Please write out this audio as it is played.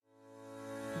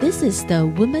This is the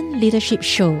Women Leadership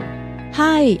Show.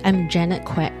 Hi, I'm Janet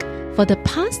Quek. For the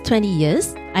past 20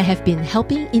 years, I have been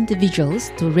helping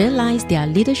individuals to realize their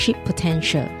leadership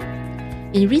potential.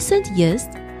 In recent years,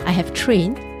 I have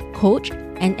trained, coached,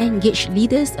 and engaged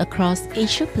leaders across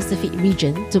Asia-Pacific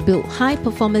region to build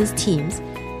high-performance teams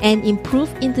and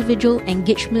improve individual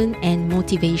engagement and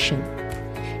motivation.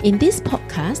 In this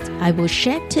podcast, I will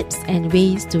share tips and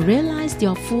ways to realize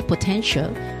your full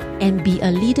potential and be a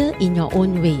leader in your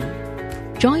own way.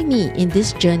 Join me in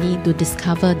this journey to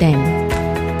discover them.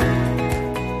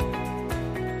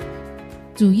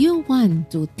 Do you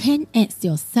want to 10x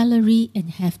your salary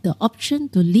and have the option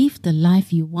to live the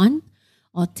life you want,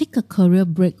 or take a career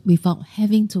break without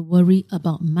having to worry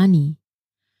about money?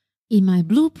 In my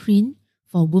Blueprint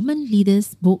for Women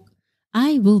Leaders book,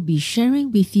 I will be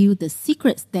sharing with you the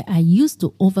secrets that I used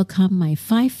to overcome my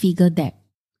 5-figure debt,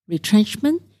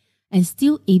 retrenchment, and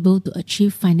still able to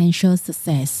achieve financial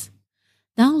success.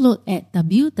 Download at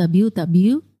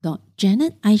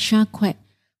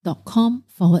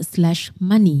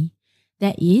www.janetaishaquek.com/money.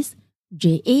 That is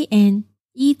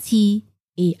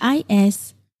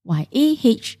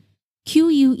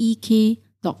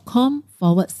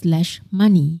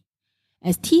JANETAISHAQUEK.com/money.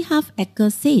 As T. Harv Eker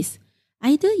says,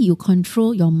 either you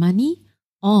control your money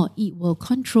or it will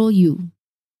control you.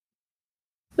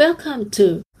 Welcome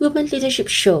to Women Leadership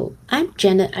Show. I'm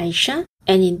Janet Aisha,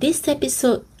 and in this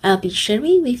episode, I'll be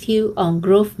sharing with you on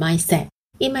growth mindset.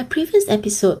 In my previous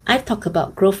episode, I talked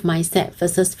about growth mindset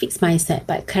versus fixed mindset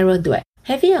by Carol Dweck.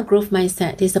 Having a growth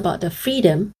mindset is about the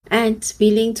freedom and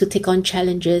willing to take on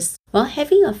challenges, while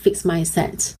having a fixed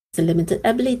mindset is a limited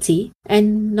ability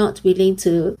and not willing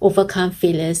to overcome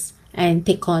failures and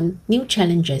take on new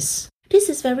challenges. This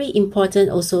is very important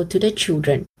also to the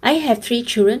children. I have 3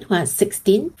 children who are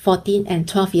 16, 14, and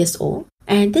 12 years old.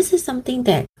 And this is something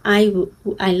that I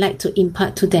like to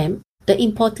impart to them, the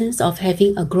importance of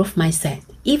having a growth mindset,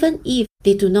 even if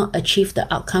they do not achieve the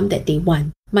outcome that they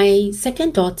want. My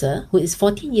second daughter, who is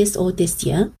 14 years old this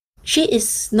year, she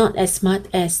is not as smart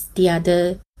as the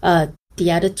other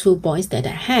 2 boys that I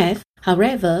have.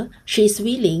 However, she is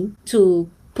willing to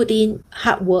put in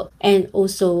hard work and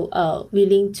also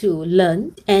willing to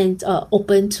learn and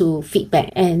open to feedback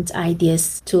and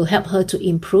ideas to help her to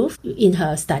improve in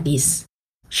her studies.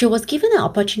 She was given an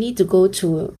opportunity to go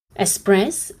to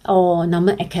Express or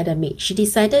Normal Academic. She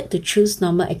decided to choose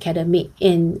Normal Academic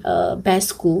in a best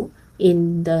school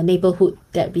in the neighborhood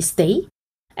that we stay,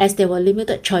 as there were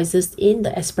limited choices in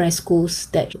the Express schools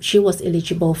that she was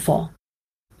eligible for.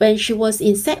 When she was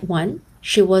in Set 1,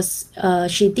 she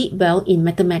did well in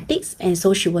mathematics, and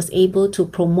so she was able to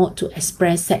promote to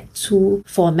Express Set 2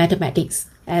 for mathematics,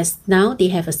 as now they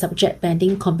have a subject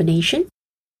banding combination.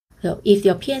 So if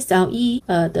your PSLE,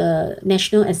 the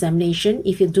national examination,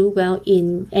 if you do well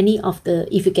in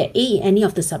if you get A in any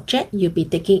of the subject, you'll be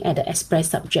taking at the Express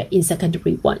subject in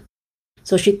Secondary 1.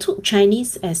 So she took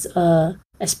Chinese as a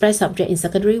Express subject in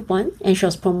Secondary 1, and she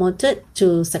was promoted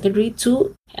to Secondary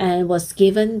 2 and was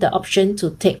given the option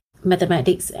to take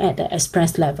mathematics at the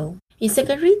Express level. In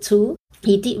Secondary 2,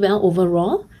 he did well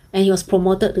overall, and he was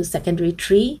promoted to Secondary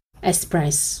 3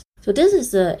 Express. So this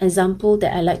is an example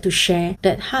that I like to share,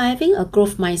 that having a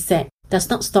growth mindset does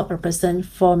not stop a person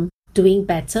from doing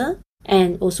better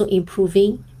and also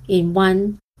improving in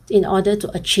order to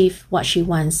achieve what she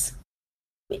wants.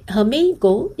 Her main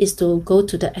goal is to go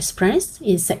to the Express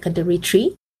in Secondary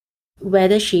 3,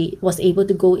 whether she was able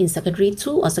to go in Secondary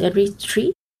 2 or Secondary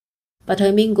 3. But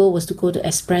her main goal was to go to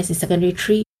Express in Secondary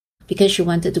 3 because she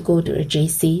wanted to go to a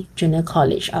JC, Junior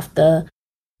College, after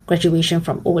graduation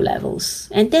from O-levels.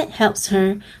 And that helps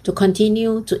her to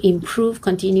continue to improve,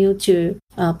 continue to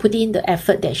put in the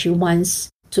effort that she wants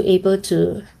to able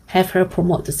to have her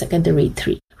promote to Secondary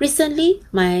 3. Recently,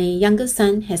 my younger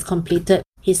son has completed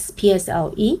his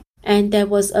PSLE, and there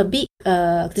was a big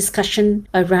discussion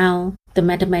around the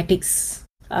mathematics.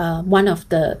 One of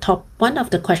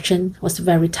the question was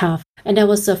very tough, and there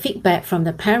was a feedback from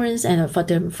the parents and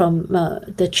from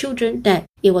the children that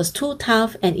it was too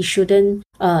tough, and it shouldn't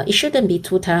be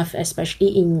too tough, especially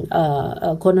in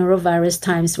coronavirus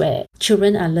times where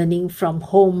children are learning from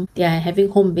home. They are having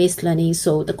home-based learning,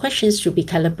 so the questions should be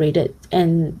calibrated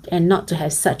and not to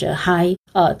have such a high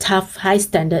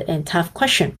standard and tough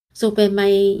question. So when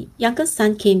my younger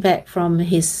son came back from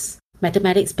his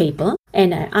mathematics paper,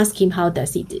 and I asked him how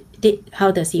does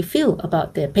he feel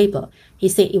about the paper. He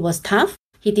said it was tough.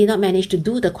 He did not manage to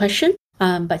do the question,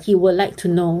 but he would like to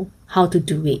know how to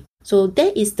do it. So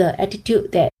that is the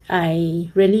attitude that I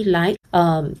really like.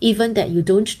 Even that you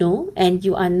don't know and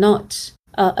you are not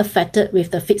affected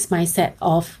with the fixed mindset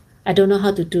of I don't know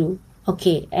how to do.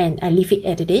 Okay, and I leave it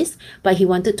as it is, but he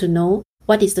wanted to know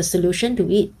what is the solution to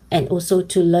it and also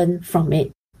to learn from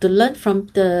it. To learn from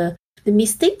the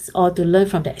mistakes or to learn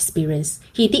from the experience.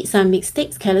 He did some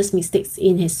mistakes, careless mistakes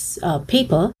in his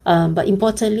paper, but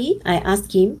importantly, I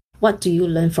asked him, what do you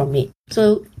learn from it?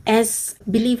 So as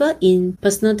believer in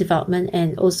personal development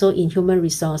and also in human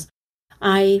resource,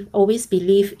 I always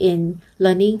believe in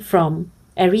learning from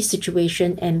every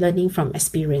situation and learning from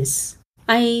experience.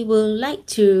 I would like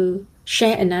to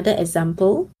share another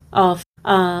example of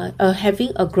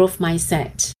having a growth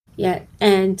mindset. Yeah,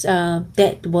 and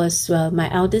that was my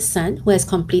eldest son who has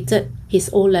completed his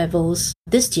O-levels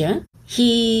this year.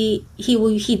 He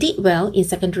did well in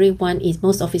secondary 1 in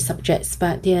most of his subjects,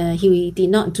 but he did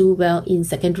not do well in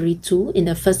secondary 2 in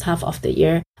the first half of the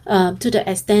year, to the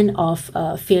extent of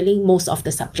failing most of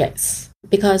the subjects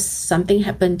because something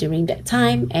happened during that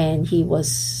time, and he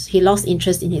lost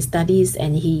interest in his studies,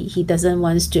 and he doesn't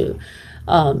want to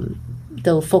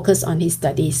focus on his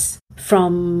studies.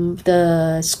 From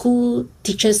the school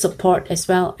teacher support as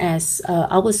well as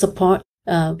our support,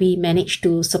 we managed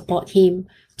to support him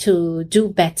to do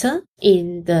better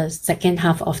in the second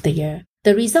half of the year.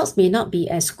 The results may not be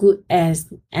as good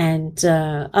as and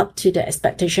up to the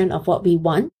expectation of what we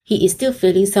want. He is still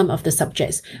failing some of the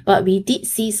subjects, but we did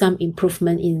see some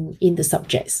improvement in the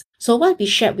subjects. So what we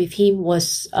shared with him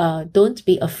was don't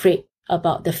be afraid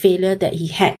about the failure that he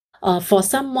had. For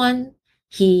someone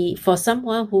who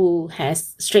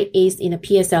has straight A's in a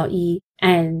PSLE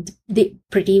and did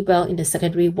pretty well in the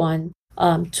secondary 1,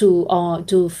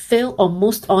 to fail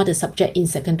almost all the subject in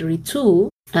secondary 2,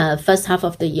 first half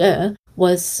of the year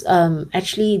was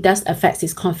actually does affect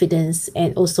his confidence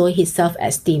and also his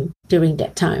self-esteem during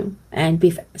that time, and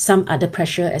with some other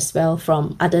pressure as well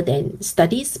from other than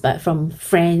studies, but from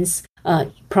friends,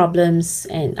 problems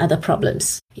and other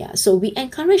problems. Yeah, so we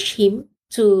encourage him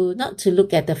to not to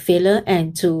look at the failure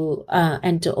and to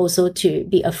also to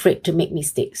be afraid to make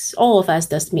mistakes. All of us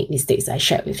does make mistakes. I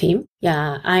shared with him.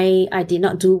 Yeah, I did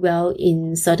not do well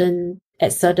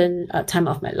at certain time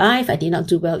of my life. I did not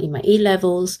do well in my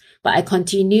A-levels, but I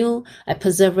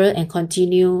persevere and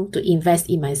continue to invest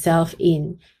in myself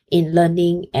in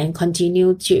learning and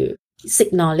continue to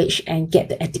seek knowledge and get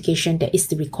the education that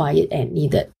is required and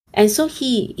needed. And so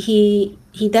he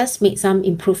does make some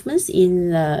improvements in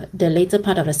the later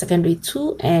part of the secondary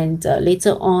 2 and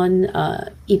later on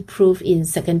improve in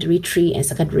secondary 3 and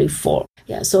secondary 4.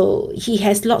 Yeah, so he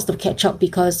has lots to catch up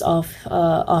because of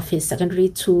his secondary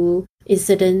 2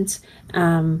 incident.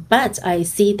 But I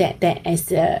see that as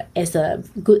a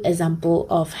good example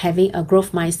of having a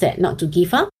growth mindset, not to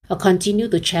give up, or continue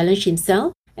to challenge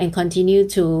himself and continue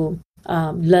to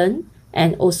learn,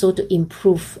 and also to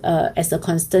improve as a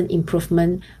constant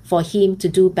improvement for him to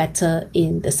do better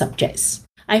in the subjects.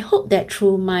 I hope that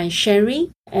through my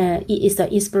sharing, it is an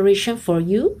inspiration for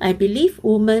you. I believe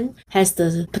woman has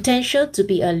the potential to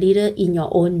be a leader in your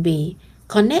own way.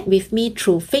 Connect with me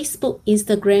through Facebook,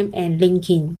 Instagram, and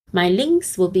LinkedIn. My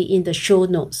links will be in the show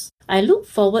notes. I look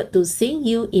forward to seeing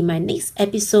you in my next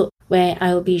episode, where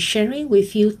I will be sharing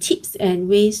with you tips and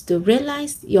ways to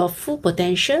realize your full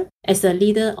potential as a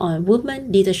leader on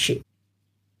women leadership.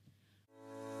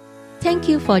 Thank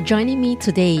you for joining me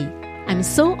today. I'm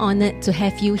so honored to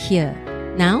have you here.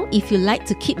 Now, if you'd like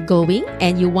to keep going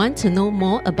and you want to know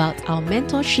more about our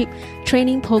mentorship,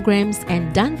 training programs,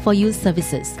 and done-for-you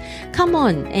services, come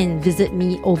on and visit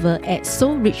me over at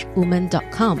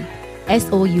soulrichwoman.com.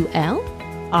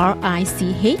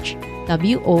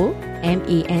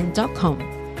 SOULRICHWOMAN.com.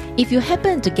 If you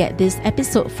happen to get this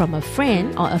episode from a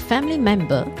friend or a family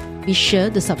member, be sure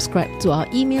to subscribe to our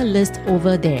email list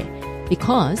over there,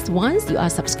 because once you are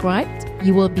subscribed,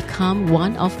 you will become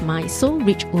one of my Soul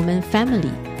Rich Woman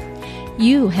family.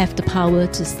 You have the power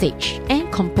to stage and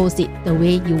compose it the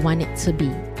way you want it to be.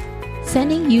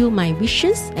 Sending you my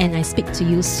wishes, and I speak to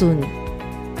you soon.